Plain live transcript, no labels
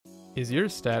Is your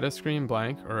status screen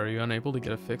blank, or are you unable to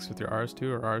get a fix with your RS2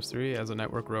 or RS3 as a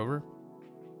network rover?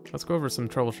 Let's go over some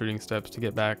troubleshooting steps to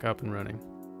get back up and running.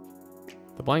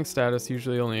 The blank status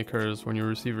usually only occurs when your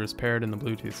receiver is paired in the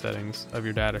Bluetooth settings of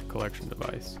your data collection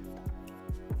device.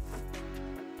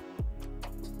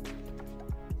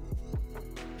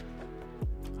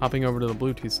 Hopping over to the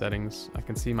Bluetooth settings, I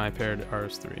can see my paired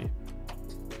RS3.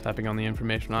 Tapping on the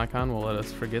information icon will let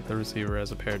us forget the receiver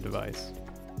as a paired device.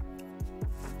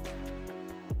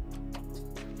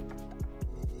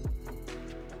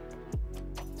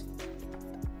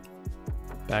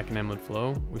 Back in Emlid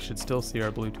Flow, we should still see our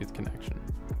Bluetooth connection.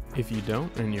 If you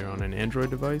don't and you're on an Android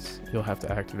device, you'll have to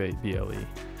activate BLE.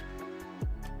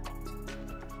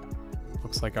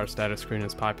 Looks like our status screen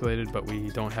is populated, but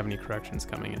we don't have any corrections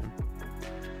coming in.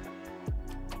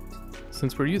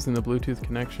 Since we're using the Bluetooth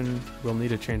connection, we'll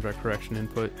need to change our correction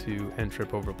input to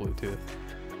N-trip over Bluetooth.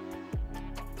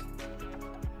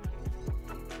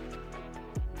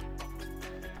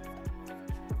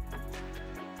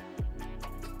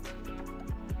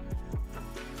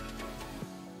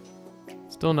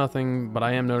 Still nothing, but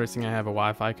I am noticing I have a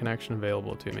Wi-Fi connection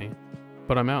available to me.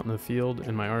 But I'm out in the field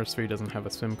and my RS3 doesn't have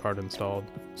a SIM card installed,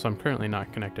 so I'm currently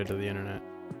not connected to the internet.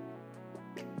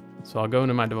 So I'll go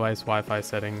into my device Wi-Fi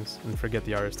settings and forget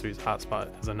the RS3's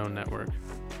hotspot as a known network.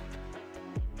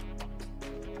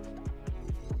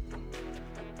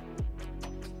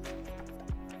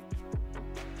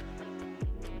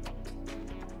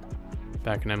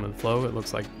 Back in Emlid Flow, it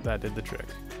looks like that did the trick.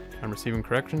 I'm receiving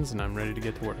corrections and I'm ready to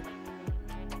get to work.